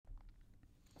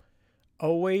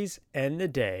Always end the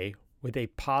day with a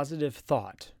positive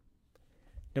thought.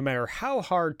 No matter how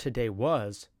hard today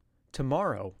was,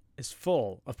 tomorrow is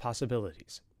full of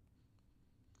possibilities.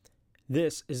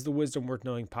 This is the Wisdom Worth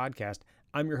Knowing podcast.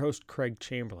 I'm your host, Craig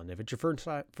Chamberlain. If it's your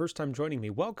first time joining me,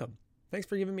 welcome. Thanks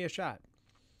for giving me a shot.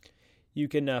 You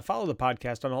can follow the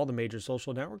podcast on all the major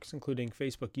social networks, including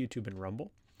Facebook, YouTube, and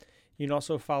Rumble. You can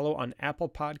also follow on Apple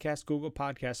Podcasts, Google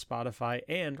Podcasts, Spotify,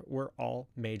 and where all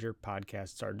major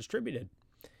podcasts are distributed.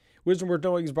 Wisdom Worth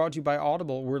Knowing is brought to you by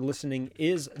Audible, where listening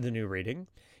is the new reading.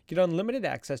 Get unlimited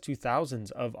access to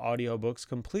thousands of audiobooks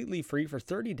completely free for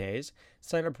 30 days.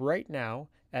 Sign up right now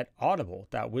at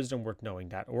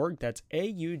audible.wisdomworthknowing.org. That's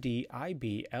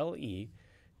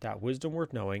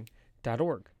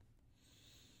audible.wisdomworthknowing.org.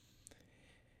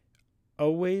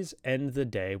 Always end the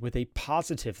day with a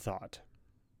positive thought.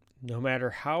 No matter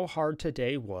how hard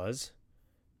today was,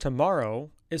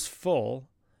 tomorrow is full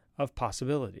of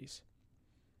possibilities.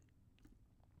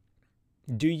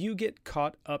 Do you get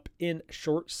caught up in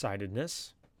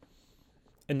short-sightedness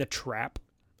and the trap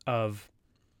of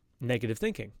negative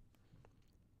thinking?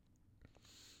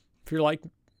 If you're like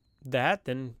that,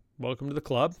 then welcome to the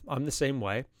club. I'm the same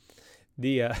way.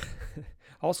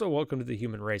 Also, welcome to the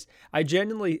human race. I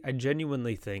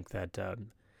genuinely think that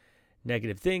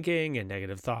negative thinking and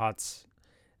negative thoughts,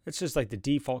 it's just like the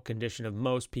default condition of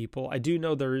most people. I do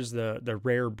know there is the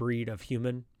rare breed of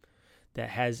human that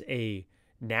has a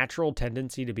natural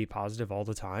tendency to be positive all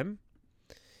the time.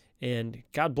 And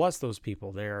God bless those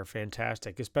people. They are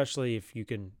fantastic, especially if you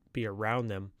can be around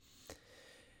them,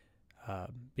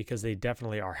 because they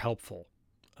definitely are helpful.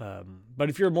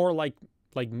 But if you're more like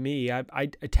me, I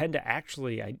tend to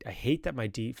I hate that my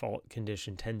default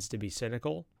condition tends to be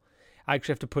cynical. I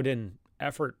actually have to put in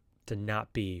effort to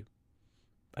not be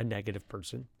a negative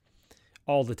person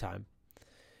all the time.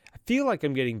 I feel like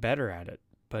I'm getting better at it,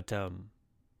 but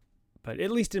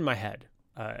at least in my head,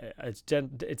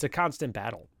 it's a constant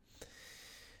battle.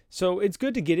 So it's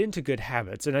good to get into good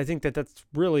habits, and I think that that's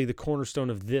really the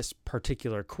cornerstone of this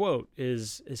particular quote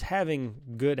is having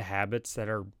good habits that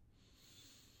are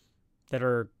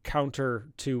counter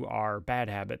to our bad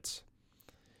habits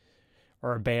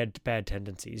or our bad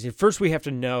tendencies. First, we have to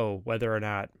know whether or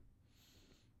not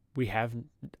we have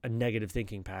a negative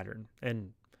thinking pattern,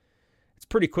 and it's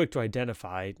pretty quick to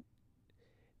identify.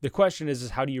 The question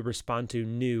is how do you respond to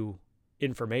new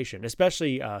information,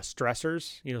 especially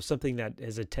stressors, something that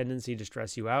has a tendency to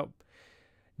stress you out,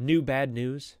 new bad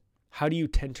news. How do you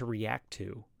tend to react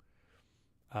to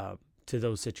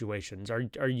those situations?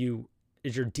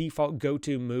 Is your default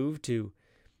go-to move to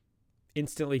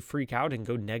instantly freak out and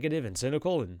go negative and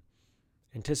cynical and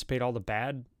anticipate all the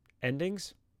bad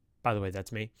endings? By the way,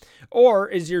 that's me. Or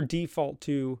is your default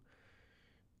to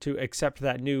accept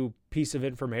that new piece of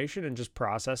information and just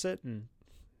process it and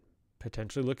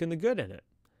potentially look in the good in it?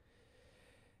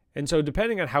 And so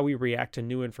depending on how we react to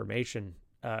new information,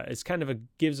 it's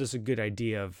gives us a good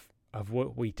idea of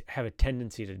what we have a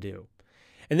tendency to do.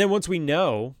 And then once we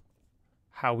know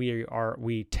how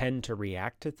we tend to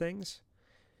react to things,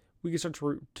 we can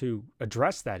start to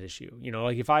address that issue.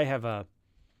 Like if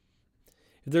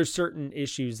there's certain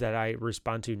issues that I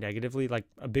respond to negatively, like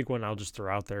a big one I'll just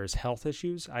throw out there is health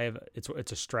issues. It's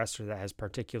a stressor that has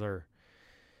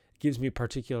gives me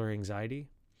particular anxiety.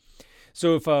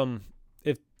 So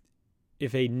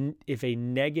if a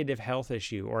negative health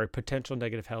issue or a potential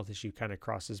negative health issue kind of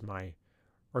crosses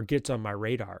or gets on my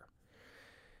radar,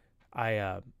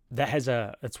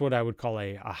 that's what I would call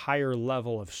a higher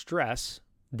level of stress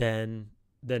than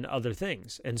other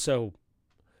things. And so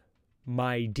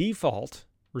my default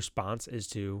response is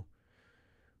to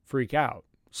freak out.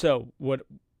 So what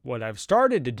I've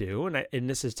started to do, and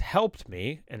this has helped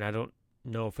me, and I don't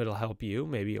know if it'll help you,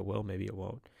 maybe it will, maybe it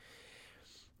won't,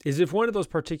 is if one of those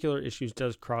particular issues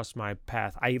does cross my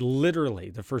path,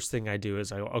 the first thing I do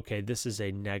is okay, this is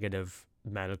a negative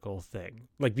medical thing.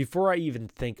 Like before I even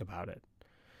think about it,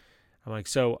 I'm like,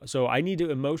 so I need to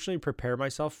emotionally prepare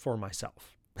myself for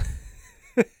myself.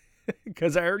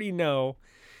 Because I already know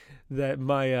that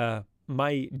my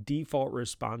default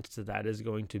response to that is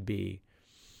going to be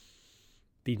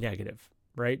negative,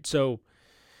 right? So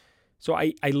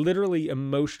I literally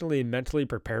emotionally and mentally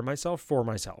prepare myself for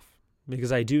myself,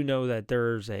 because I do know that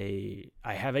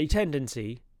I have a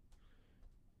tendency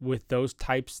with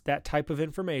that type of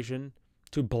information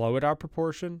to blow it out of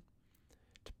proportion,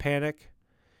 to panic,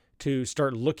 to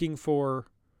start looking for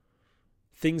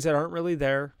things that aren't really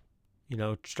there,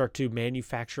 start to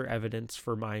manufacture evidence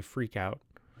for my freak out.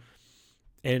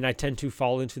 And I tend to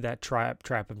fall into that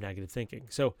trap of negative thinking.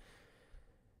 So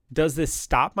does this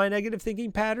stop my negative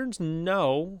thinking patterns?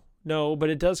 No, No, but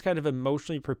it does kind of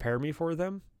emotionally prepare me for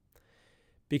them,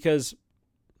 because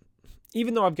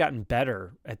even though I've gotten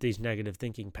better at these negative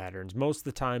thinking patterns, most of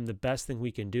the time the best thing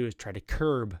we can do is try to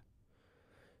curb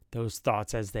those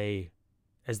thoughts as they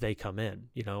come in,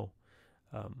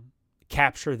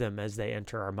 capture them as they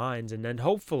enter our minds, and then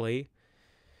hopefully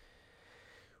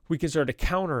we can start to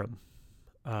counter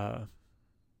them,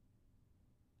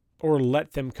 or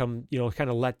let them come, kind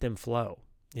of let them flow.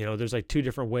 There's like two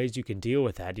different ways you can deal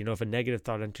with that. If a negative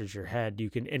thought enters your head, you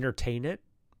can entertain it,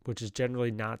 which is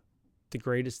generally not the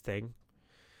greatest thing,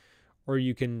 or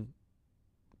you can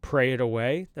pray it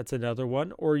away. That's another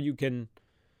one. Or you can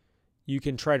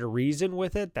try to reason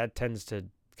with it. That tends to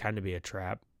kind of be a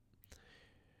trap.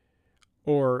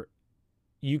 Or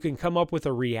you can come up with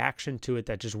a reaction to it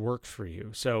that just works for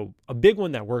you. So a big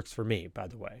one that works for me, by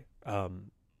the way,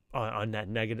 on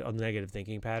negative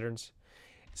thinking patterns,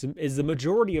 is the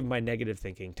majority of my negative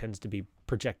thinking tends to be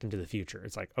projecting to the future.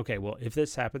 It's like, okay, well, if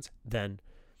this happens, then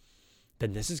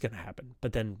this is going to happen.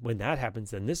 But then when that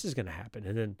happens, then this is going to happen.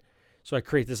 And then, so I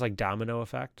create this like domino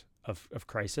effect of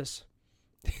crisis.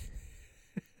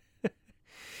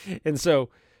 And so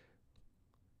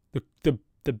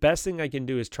the best thing I can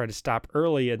do is try to stop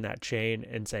early in that chain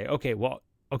and say, okay,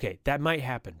 that might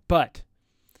happen, but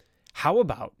how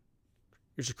about,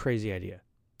 here's a crazy idea.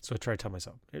 So I try to tell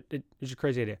myself, here's a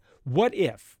crazy idea. What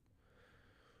if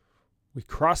we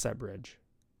cross that bridge,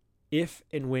 if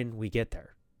and when we get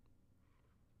there?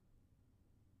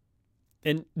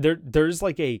 And there's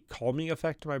like a calming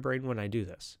effect to my brain when I do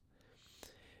this.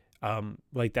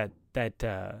 Like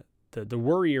the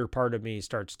worrier part of me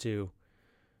starts to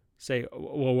say,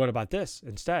 well, what about this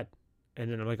instead?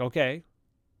 And then I'm like, okay,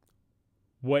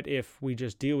 what if we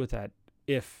just deal with that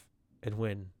if and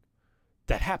when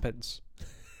that happens?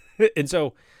 And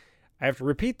so I have to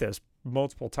repeat this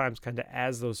multiple times kind of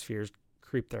as those fears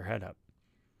creep their head up.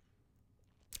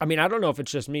 I mean, I don't know if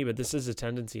it's just me, but this is a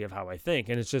tendency of how I think.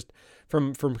 And it's just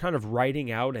from kind of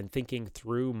writing out and thinking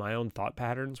through my own thought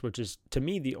patterns, which is, to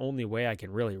me, the only way I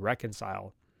can really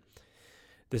reconcile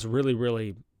this really,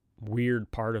 really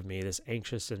weird part of me, this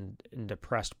anxious and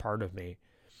depressed part of me.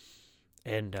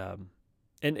 And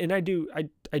I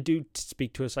do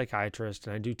speak to a psychiatrist,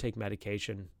 and I do take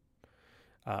medication,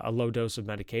 a low dose of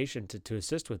medication to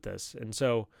assist with this. And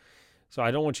so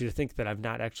I don't want you to think that I've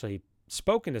not actually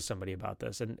spoken to somebody about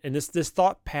this. And this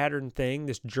thought pattern thing,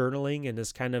 this journaling and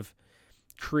this kind of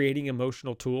creating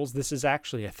emotional tools, this is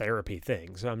actually a therapy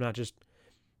thing. So I'm not just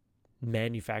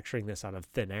manufacturing this out of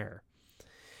thin air.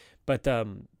 But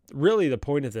really the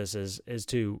point of this is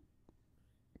to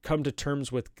come to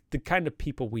terms with the kind of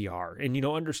people we are, and,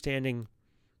 understanding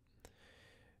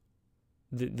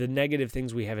the negative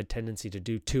things we have a tendency to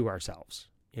do to ourselves,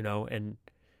 and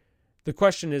the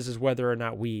question is whether or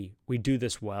not we do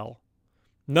this well.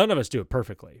 None of us do it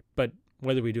perfectly, but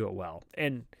whether we do it well.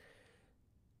 And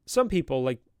some people,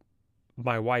 like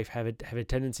my wife, have a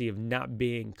tendency of not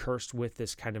being cursed with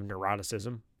this kind of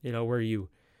neuroticism, where you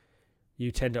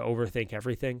tend to overthink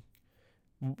everything.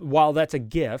 While that's a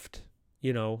gift,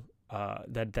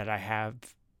 that I have,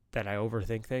 that I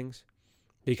overthink things,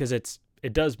 because it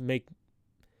does make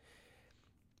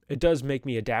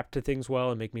me adapt to things well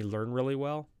and make me learn really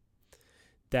well.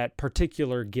 That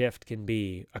particular gift can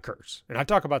be a curse. And I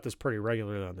talk about this pretty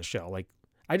regularly on the show. Like,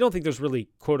 I don't think there's really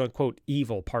quote unquote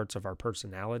evil parts of our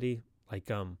personality,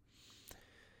 like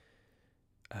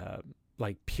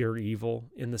pure evil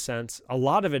in the sense. A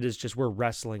lot of it is just we're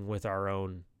wrestling with our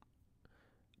own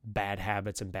bad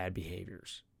habits and bad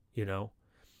behaviors,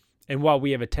 And while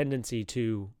we have a tendency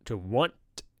to want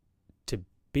to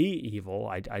be evil,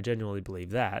 I genuinely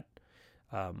believe that.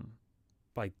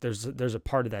 Like there's a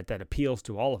part of that appeals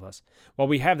to all of us. While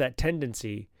we have that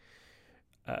tendency,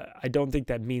 I don't think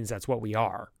that means that's what we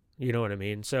are. You know what I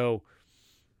mean? So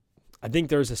I think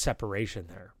there's a separation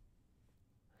there.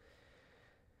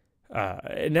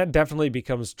 And that definitely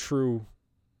becomes true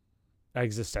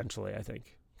existentially, I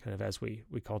think, kind of as we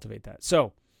cultivate that.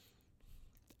 So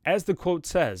as the quote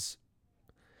says,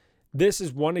 this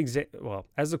is one example. Well,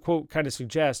 as the quote kind of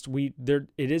suggests, it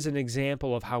is an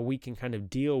example of how we can kind of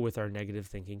deal with our negative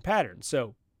thinking patterns.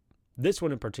 So this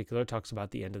one in particular talks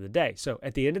about the end of the day. So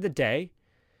at the end of the day,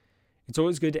 it's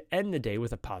always good to end the day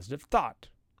with a positive thought.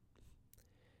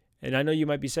 And I know you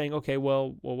might be saying, okay,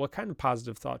 well, what kind of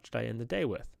positive thought should I end the day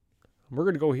with? We're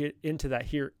going to go into that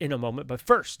here in a moment. But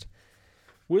first,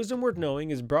 Wisdom Worth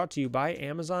Knowing is brought to you by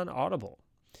Amazon Audible.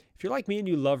 If you're like me and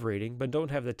you love reading but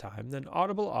don't have the time, then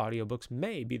Audible audiobooks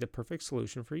may be the perfect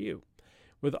solution for you.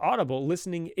 With Audible,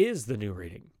 listening is the new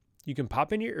reading. You can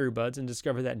pop in your earbuds and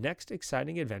discover that next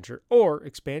exciting adventure, or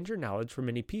expand your knowledge from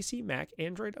any PC, Mac,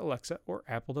 Android, Alexa, or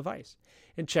Apple device.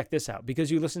 And check this out. Because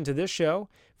you listen to this show,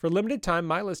 for limited time,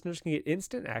 my listeners can get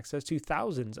instant access to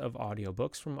thousands of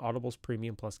audiobooks from Audible's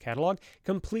Premium Plus catalog,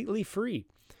 completely free.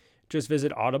 Just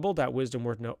visit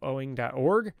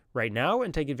audible.wisdomworthknowing.org right now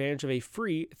and take advantage of a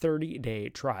free 30-day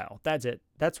trial. That's it.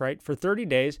 That's right. For 30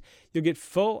 days, you'll get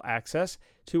full access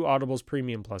to Audible's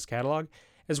Premium Plus catalog,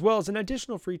 as well as an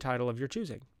additional free title of your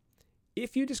choosing.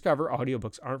 If you discover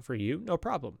audiobooks aren't for you, no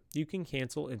problem. You can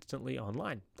cancel instantly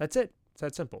online. That's it. It's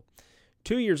that simple.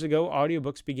 2 years ago,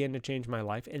 audiobooks began to change my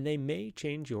life, and they may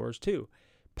change yours too.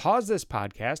 Pause this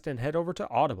podcast and head over to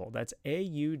Audible. That's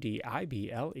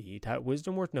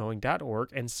audible.wisdomworthknowing.org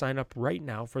and sign up right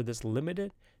now for this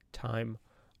limited time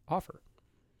offer.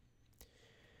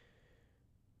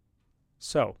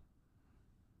 So,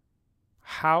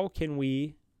 how can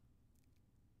we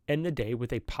end the day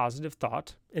with a positive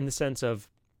thought, in the sense of,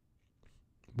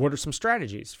 what are some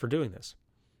strategies for doing this?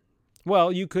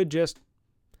 Well, you could just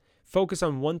focus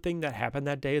on one thing that happened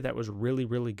that day that was really,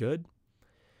 really good,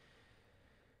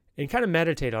 and kind of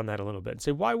meditate on that a little bit and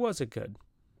say, why was it good?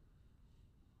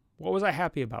 What was I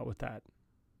happy about with that?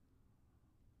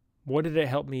 What did it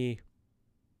help me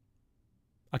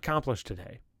accomplish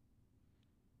today?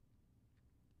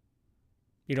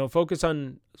 Focus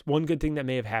on one good thing that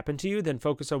may have happened to you, then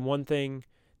focus on one thing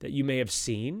that you may have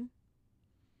seen.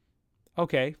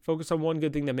 Okay, focus on one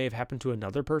good thing that may have happened to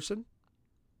another person.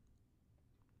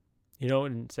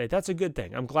 And say, that's a good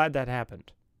thing. I'm glad that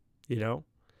happened.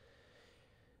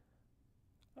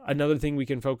 Another thing we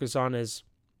can focus on is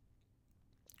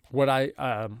what I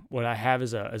have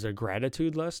as a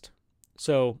gratitude list.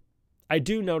 So I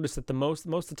do notice that most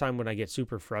of the time when I get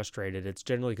super frustrated, it's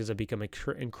generally because I become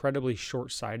incredibly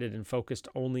short-sighted and focused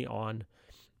only on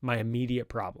my immediate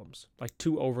problems, like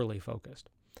too overly focused.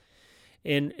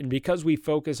 And because we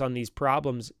focus on these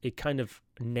problems, it kind of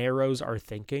narrows our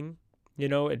thinking.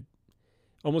 It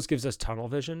almost gives us tunnel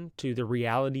vision to the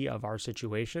reality of our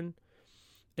situation.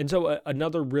 And so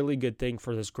another really good thing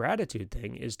for this gratitude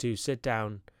thing is to sit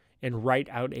down and write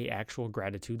out an actual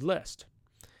gratitude list.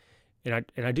 And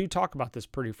I do talk about this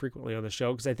pretty frequently on the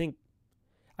show, because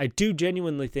I do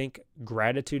genuinely think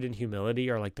gratitude and humility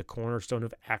are like the cornerstone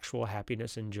of actual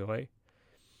happiness and joy.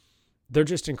 They're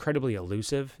just incredibly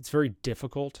elusive. It's very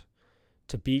difficult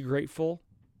to be grateful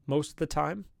most of the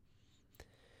time,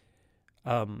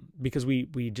 because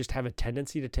we just have a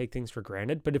tendency to take things for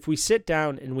granted. But if we sit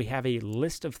down and we have a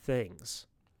list of things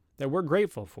that we're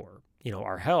grateful for,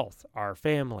 our health, our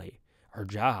family, our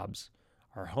jobs,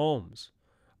 our homes,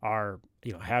 our,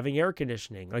 having air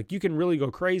conditioning, like, you can really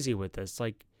go crazy with this.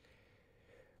 Like,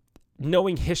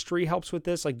 knowing history helps with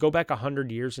this. Like, go back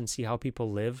 100 years and see how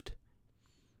people lived.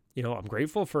 I'm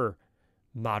grateful for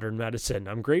modern medicine.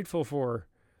 I'm grateful for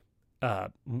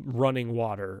running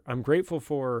water. I'm grateful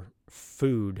for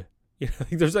food.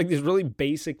 There's like these really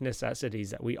basic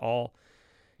necessities that we all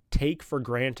take for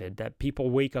granted, that people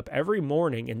wake up every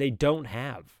morning and they don't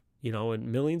have,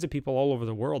 and millions of people all over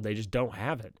the world, they just don't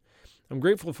have it. I'm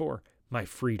grateful for my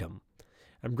freedom.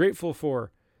 I'm grateful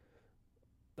for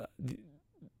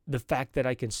the fact that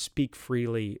I can speak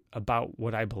freely about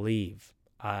what I believe.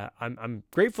 I'm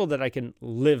grateful that I can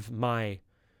live my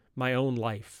own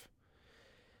life.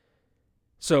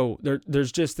 So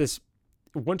there's just this,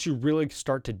 once you really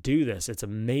start to do this, it's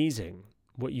amazing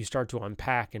what you start to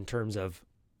unpack in terms of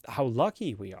how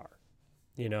lucky we are,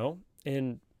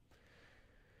 and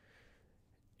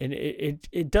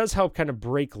it does help kind of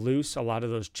break loose a lot of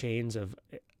those chains of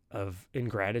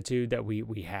ingratitude that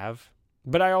we have.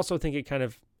 But I also think it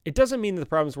doesn't mean that the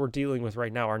problems we're dealing with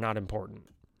right now are not important.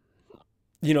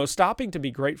 Stopping to be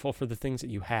grateful for the things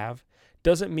that you have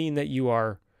doesn't mean that you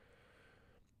are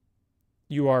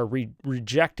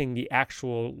rejecting the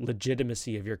actual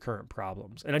legitimacy of your current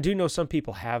problems. And I do know some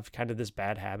people have kind of this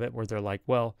bad habit where they're like,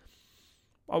 well,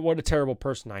 what a terrible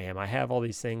person I am. I have all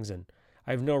these things and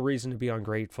I have no reason to be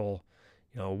ungrateful.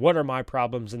 What are my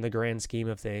problems in the grand scheme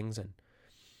of things?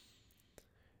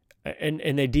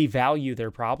 And they devalue their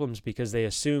problems because they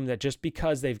assume that just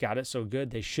because they've got it so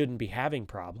good, they shouldn't be having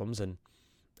problems. And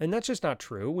that's just not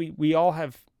true. We all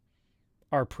have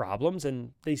our problems,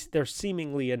 and they're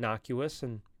seemingly innocuous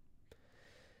and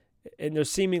they're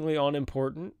seemingly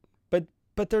unimportant,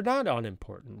 but they're not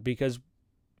unimportant, because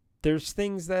there's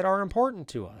things that are important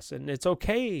to us, and it's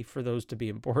okay for those to be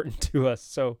important to us.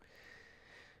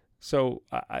 So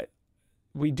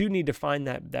we do need to find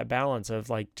that balance of,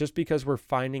 like, just because we're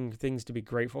finding things to be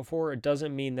grateful for, it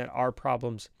doesn't mean that our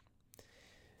problems,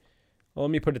 well,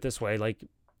 let me put it this way, like,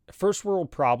 first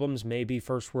world problems may be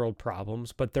first world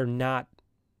problems, but they're not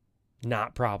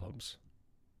problems.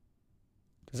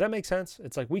 Does that make sense?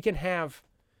 It's like we can have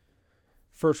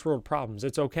first world problems.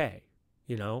 It's okay,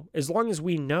 as long as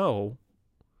we know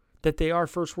that they are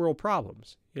first world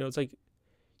problems. It's like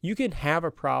you can have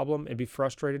a problem and be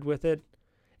frustrated with it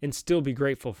and still be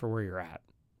grateful for where you're at.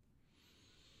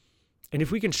 And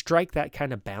if we can strike that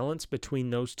kind of balance between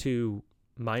those two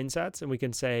mindsets, and we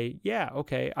can say, yeah,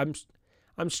 okay, I'm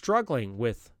struggling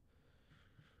with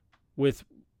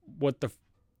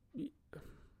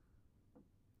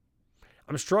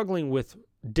I'm struggling with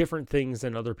different things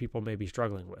than other people may be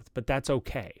struggling with, but that's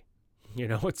okay.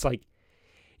 It's like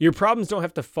your problems don't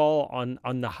have to fall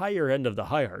on the higher end of the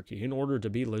hierarchy in order to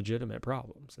be legitimate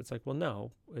problems. It's like, well,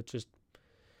 no, it's just,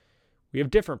 we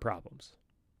have different problems,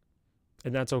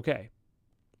 and that's okay.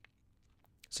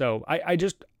 So I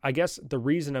guess the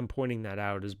reason I'm pointing that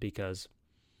out is because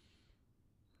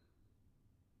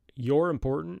you're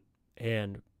important,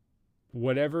 and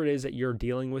whatever it is that you're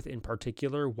dealing with in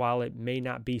particular, while it may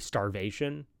not be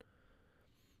starvation,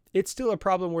 it's still a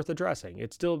problem worth addressing.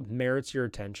 It still merits your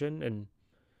attention, and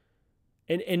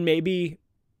maybe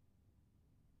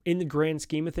in the grand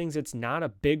scheme of things, it's not a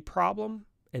big problem,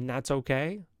 and that's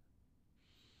okay.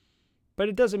 But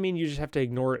it doesn't mean you just have to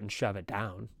ignore it and shove it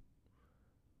down.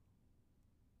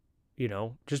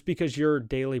 Just because your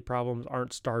daily problems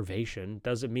aren't starvation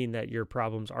doesn't mean that your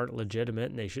problems aren't legitimate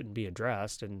and they shouldn't be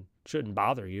addressed and shouldn't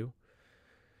bother you.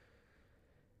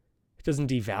 It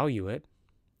doesn't devalue it.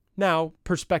 Now,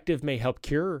 perspective may help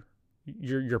cure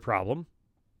your problem,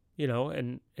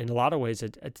 and in a lot of ways,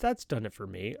 that's done it for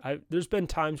me. There's been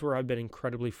times where I've been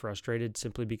incredibly frustrated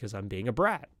simply because I'm being a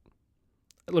brat.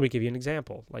 Let me give you an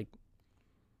example. Like,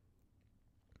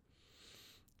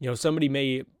 somebody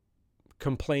may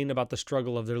complain about the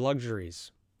struggle of their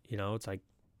luxuries. It's like,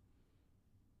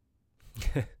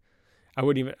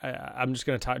 I'm just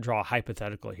going to draw a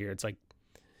hypothetical here. It's like,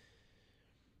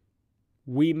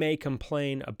 we may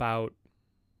complain about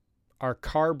our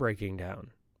car breaking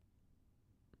down,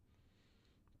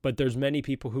 but there's many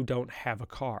people who don't have a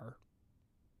car,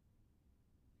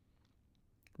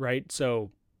 right?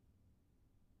 So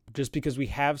just because we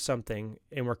have something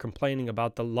and we're complaining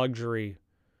about the luxury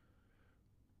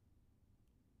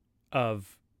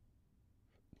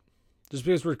just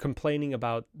because we're complaining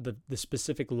about the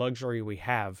specific luxury we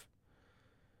have,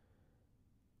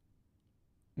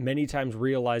 many times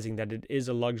realizing that it is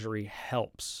a luxury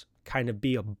helps kind of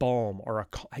be a balm, or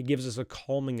it gives us a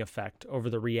calming effect over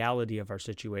the reality of our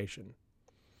situation.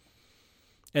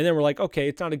 And then we're like, okay,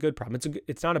 it's not a good problem.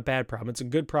 It's not a bad problem. It's a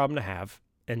good problem to have.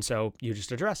 And so you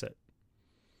just address it.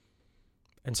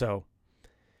 And so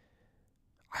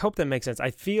I hope that makes sense.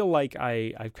 I feel like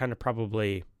I've kind of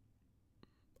probably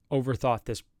overthought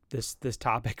this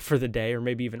topic for the day, or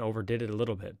maybe even overdid it a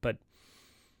little bit. But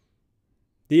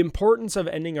the importance of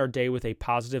ending our day with a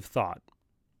positive thought,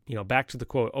 back to the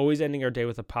quote, always ending our day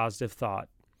with a positive thought,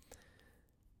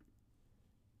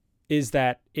 is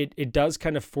that it does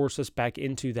kind of force us back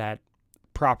into that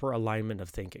proper alignment of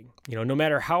thinking. No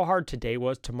matter how hard today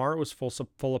was, tomorrow was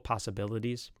full of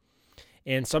possibilities.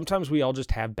 And sometimes we all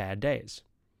just have bad days.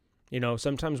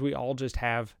 Sometimes we all just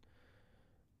have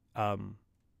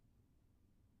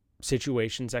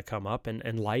situations that come up,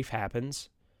 and life happens,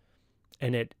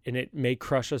 and it may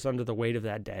crush us under the weight of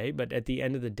that day. But at the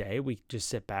end of the day, we just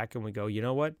sit back and we go, you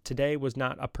know what? Today was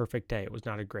not a perfect day. It was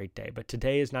not a great day, but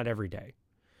today is not every day.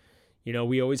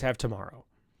 We always have tomorrow,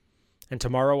 and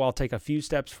tomorrow I'll take a few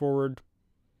steps forward,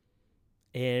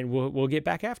 and we'll get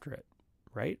back after it,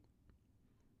 right?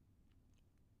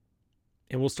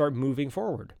 And we'll start moving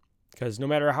forward. Because no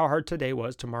matter how hard today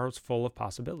was, tomorrow's full of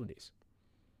possibilities.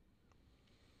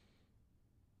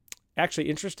 Actually,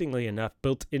 interestingly enough,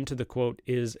 built into the quote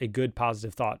is a good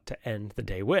positive thought to end the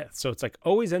day with. So it's like,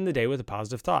 always end the day with a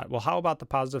positive thought. Well, how about the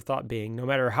positive thought being, no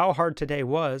matter how hard today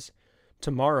was,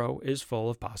 tomorrow is full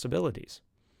of possibilities.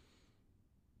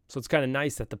 So it's kind of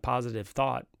nice that the positive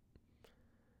thought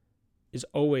is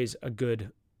always a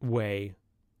good way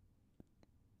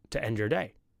to end your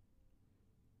day.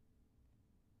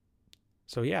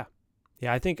 So yeah,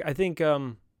 I think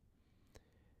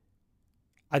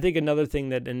another thing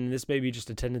that, and this may be just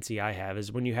a tendency I have,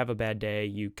 is when you have a bad day,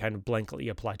 you kind of blanketly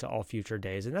apply to all future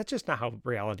days, and that's just not how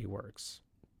reality works.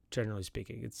 Generally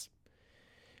speaking,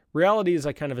 reality is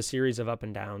like kind of a series of up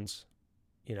and downs,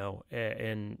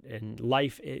 and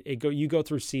life. You go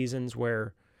through seasons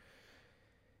where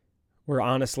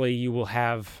honestly you will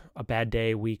have a bad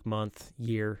day, week, month,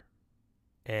 year,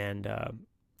 and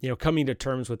coming to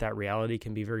terms with that reality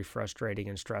can be very frustrating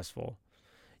and stressful.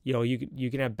 You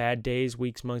can have bad days,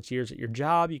 weeks, months, years at your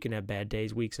job. You can have bad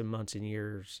days, weeks, and months, and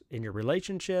years in your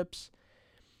relationships,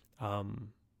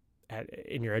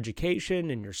 in your education,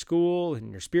 in your school,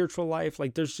 in your spiritual life.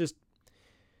 Like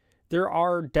there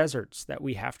are deserts that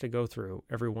we have to go through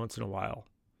every once in a while.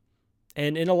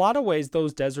 And in a lot of ways,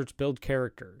 those deserts build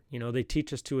character. They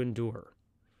teach us to endure.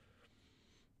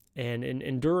 And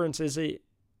endurance is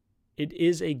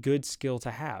a good skill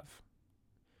to have.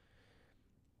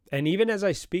 And even as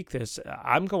I speak this,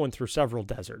 I'm going through several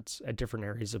deserts at different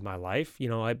areas of my life.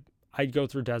 I'd go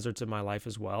through deserts in my life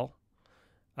as well.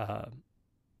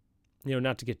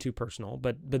 Not to get too personal,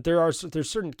 but there's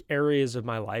certain areas of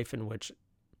my life in which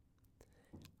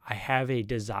I have a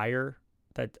desire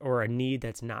or a need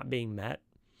that's not being met.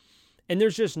 And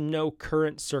there's just no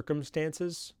current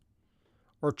circumstances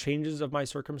or changes of my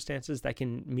circumstances that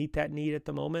can meet that need at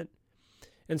the moment.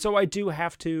 And so I do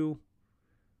have to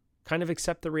kind of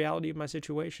accept the reality of my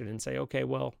situation and say, okay,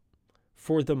 well,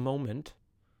 for the moment,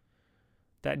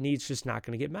 that need's just not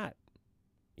going to get met.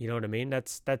 You know what I mean?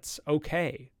 That's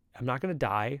okay. I'm not going to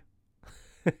die.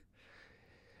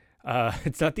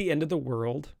 It's not the end of the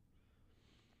world.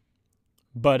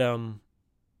 But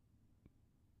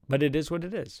it is what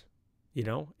it is,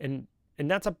 and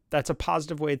that's a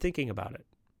positive way of thinking about it.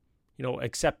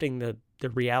 Accepting the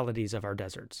realities of our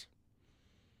deserts.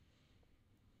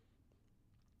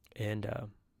 And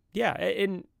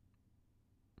and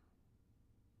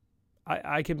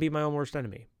I can be my own worst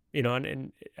enemy,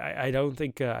 and I don't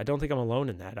think I'm alone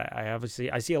in that.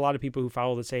 I see a lot of people who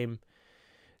follow the same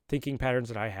thinking patterns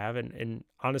that I have, and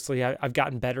honestly, I've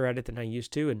gotten better at it than I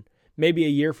used to. And maybe a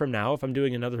year from now, if I'm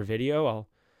doing another video,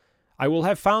 I will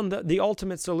have found the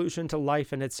ultimate solution to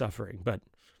life and its suffering. But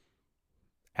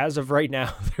as of right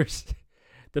now,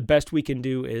 the best we can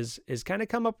do is kind of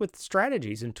come up with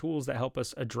strategies and tools that help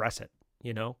us address it,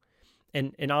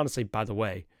 And honestly, by the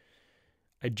way,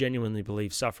 I genuinely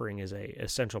believe suffering is a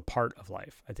essential part of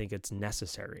life. I think it's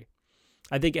necessary.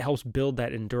 I think it helps build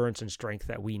that endurance and strength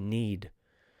that we need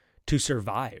to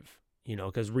survive,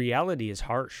 because reality is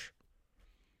harsh.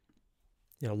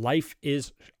 Life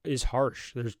is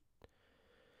harsh.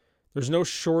 There's no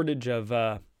shortage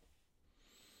of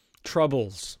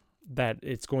troubles that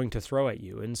it's going to throw at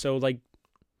you. And so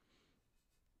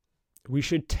we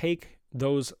should take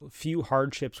those few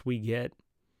hardships we get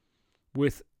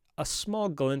with a small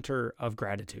glinter of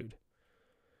gratitude.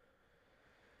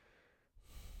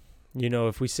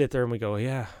 If we sit there and we go,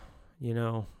 yeah,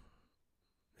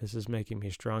 this is making me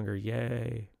stronger.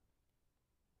 Yay.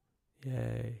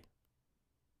 Yay.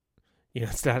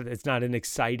 It's not an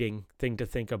exciting thing to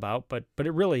think about, but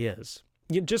it really is.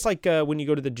 Just like when you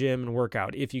go to the gym and work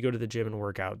out, if you go to the gym and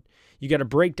work out, you got to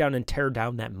break down and tear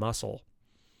down that muscle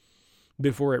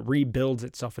before it rebuilds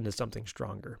itself into something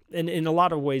stronger. And in a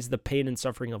lot of ways, the pain and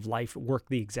suffering of life work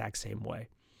the exact same way.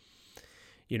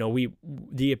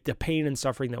 The pain and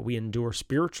suffering that we endure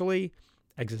spiritually,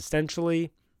 existentially,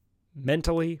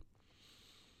 mentally,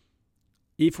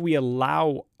 if we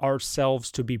allow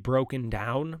ourselves to be broken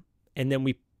down and then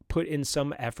we put in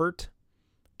some effort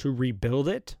to rebuild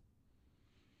it,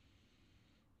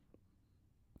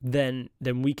 then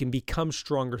we can become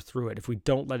stronger through it if we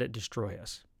don't let it destroy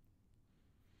us.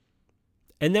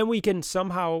 And then we can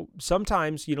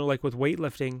sometimes, like with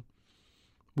weightlifting,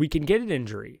 we can get an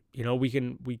injury.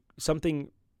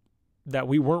 Something that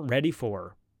we weren't ready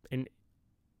for and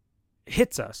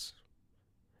hits us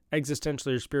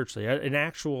existentially or spiritually. An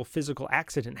actual physical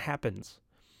accident happens.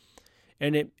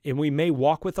 And we may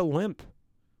walk with a limp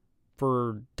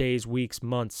for days, weeks,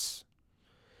 months.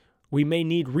 We may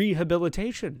need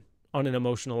rehabilitation on an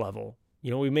emotional level.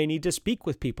 We may need to speak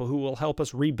with people who will help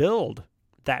us rebuild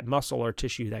that muscle or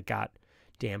tissue that got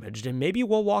damaged. And maybe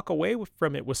we'll walk away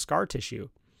from it with scar tissue.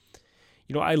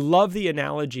 I love the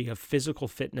analogy of physical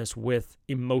fitness with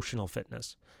emotional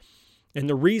fitness. And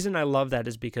the reason I love that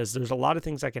is because there's a lot of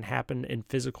things that can happen in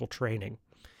physical training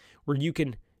where you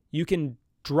can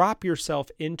drop yourself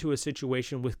into a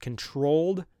situation with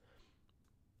controlled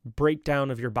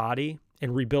breakdown of your body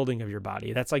and rebuilding of your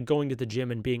body. That's like going to the gym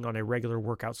and being on a regular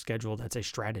workout schedule. That's a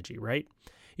strategy, right?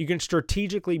 You can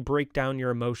strategically break down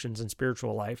your emotions and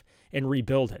spiritual life and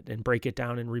rebuild it and break it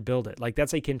down and rebuild it.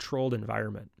 That's a controlled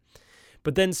environment.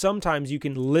 But then sometimes you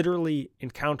can literally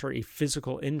encounter a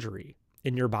physical injury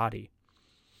in your body.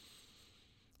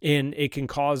 And it can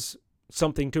cause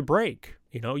something to break.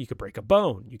 You could break a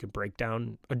bone. You can break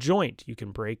down a joint. You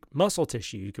can break muscle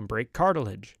tissue. You can break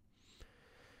cartilage.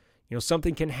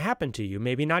 Something can happen to you,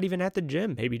 maybe not even at the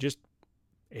gym, maybe just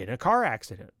in a car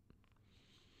accident.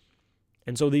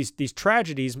 And so these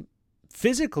tragedies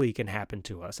physically can happen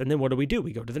to us. And then what do?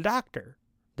 We go to the doctor,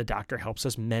 The doctor helps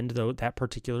us mend that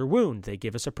particular wound. They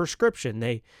give us a prescription.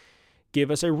 They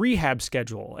give us a rehab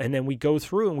schedule. And then we go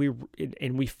through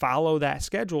and we follow that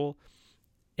schedule,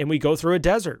 and we go through a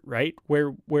desert, right?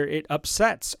 Where it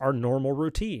upsets our normal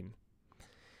routine.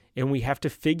 And we have to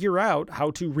figure out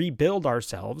how to rebuild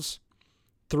ourselves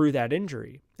through that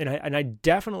injury. And I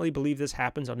definitely believe this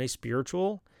happens on a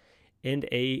spiritual and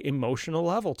a emotional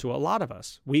level to a lot of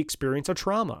us. We experience a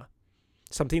trauma,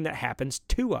 something that happens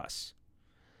to us.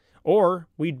 Or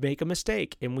we'd make a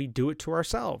mistake and we do it to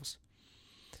ourselves.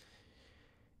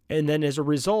 And then as a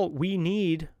result, we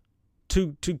need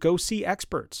to go see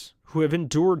experts who have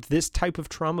endured this type of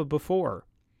trauma before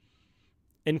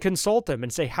and consult them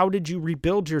and say, how did you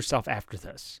rebuild yourself after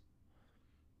this?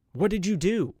 What did you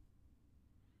do?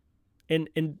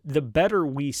 And the better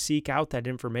we seek out that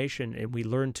information and we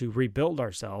learn to rebuild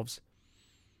ourselves,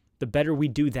 the better we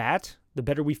do that, the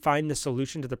better we find the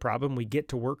solution to the problem, we get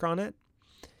to work on it,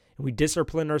 and we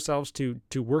discipline ourselves to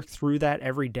work through that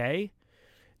every day,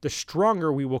 the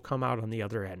stronger we will come out on the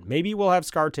other end. Maybe we'll have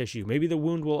scar tissue. Maybe the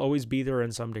wound will always be there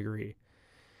in some degree.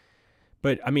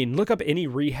 But, I mean, look up any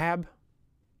rehab.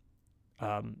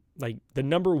 Like the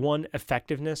number one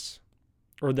effectiveness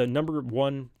or the number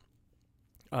one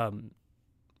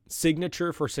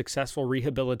signature for successful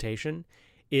rehabilitation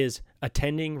is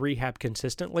attending rehab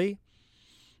consistently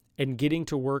and getting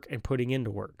to work and putting into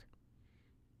work.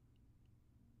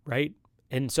 Right?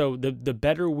 And so the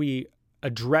better we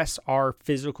address our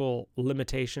physical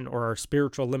limitation or our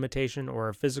spiritual limitation or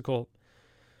our physical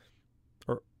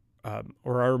or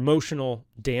our emotional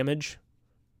damage,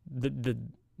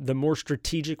 the more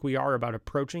strategic we are about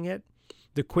approaching it,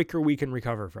 the quicker we can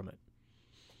recover from it.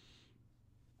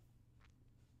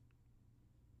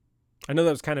 I know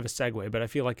that was kind of a segue, but I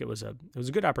feel like it was a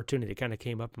good opportunity. It kind of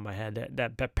came up in my head.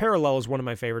 That parallel is one of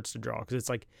my favorites to draw because it's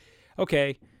like,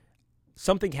 okay,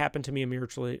 something happened to me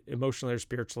emotionally or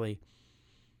spiritually.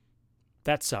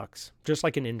 That sucks. Just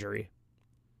like an injury.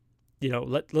 You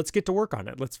know, let's get to work on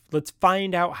it. Let's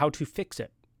find out how to fix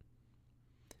it.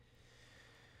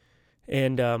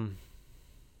 And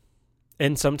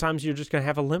sometimes you're just going to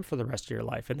have a limp for the rest of your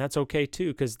life, and that's okay too,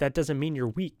 because that doesn't mean you're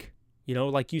weak. You know,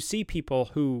 like you see people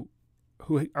who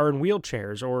are in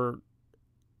wheelchairs or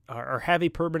have a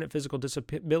permanent physical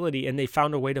disability, and they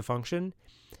found a way to function.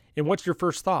 And what's your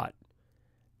first thought?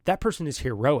 That person is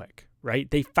heroic, right?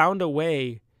 They found a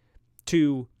way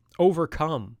to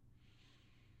overcome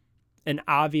an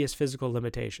obvious physical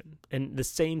limitation. And the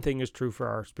same thing is true for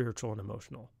our spiritual and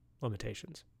emotional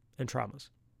limitations and traumas.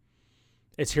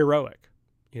 It's heroic.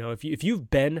 You know, if you've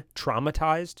been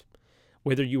traumatized,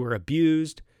 whether you were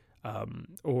abused,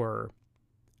 or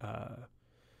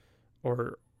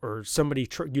somebody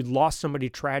you lost somebody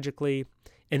tragically,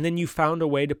 and then you found a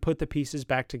way to put the pieces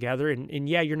back together, and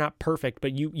yeah, you're not perfect,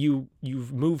 but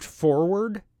you've moved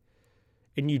forward,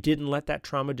 and you didn't let that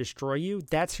trauma destroy you.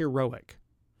 That's heroic,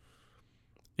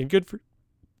 and good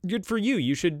for you.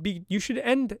 You should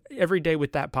end every day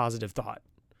with that positive thought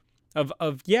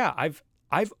of yeah, I've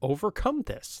overcome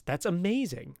this. That's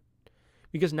amazing,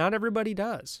 because not everybody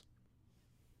does.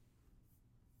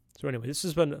 So anyway, this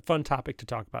has been a fun topic to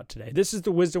talk about today. This is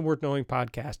the Wisdom Worth Knowing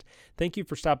podcast. Thank you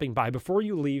for stopping by. Before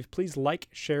you leave, please like,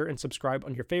 share, and subscribe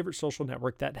on your favorite social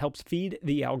network. That helps feed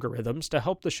the algorithms to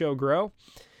help the show grow.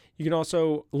 You can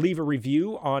also leave a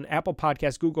review on Apple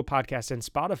Podcasts, Google Podcasts, and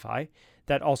Spotify.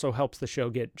 That also helps the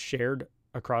show get shared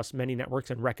across many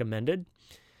networks and recommended.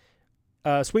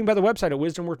 Swing by the website at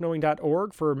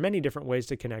wisdomworthknowing.org for many different ways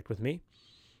to connect with me.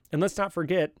 And let's not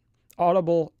forget,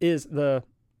 Audible is the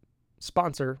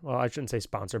sponsor. Well, I shouldn't say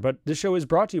sponsor, but this show is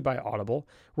brought to you by Audible,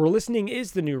 where listening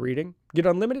is the new reading. Get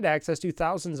unlimited access to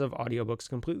thousands of audiobooks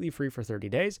completely free for 30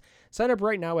 days. Sign up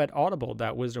right now at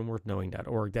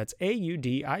audible.wisdomworthknowing.org. That's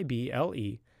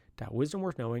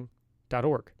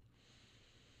audible.wisdomworthknowing.org.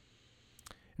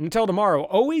 And until tomorrow,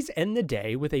 always end the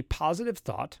day with a positive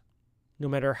thought. No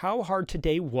matter how hard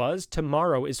today was,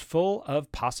 tomorrow is full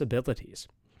of possibilities.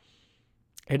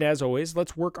 And as always,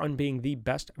 let's work on being the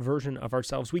best version of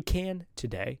ourselves we can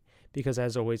today, because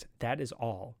as always, that is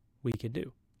all we can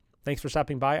do. Thanks for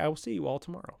stopping by. I will see you all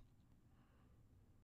tomorrow.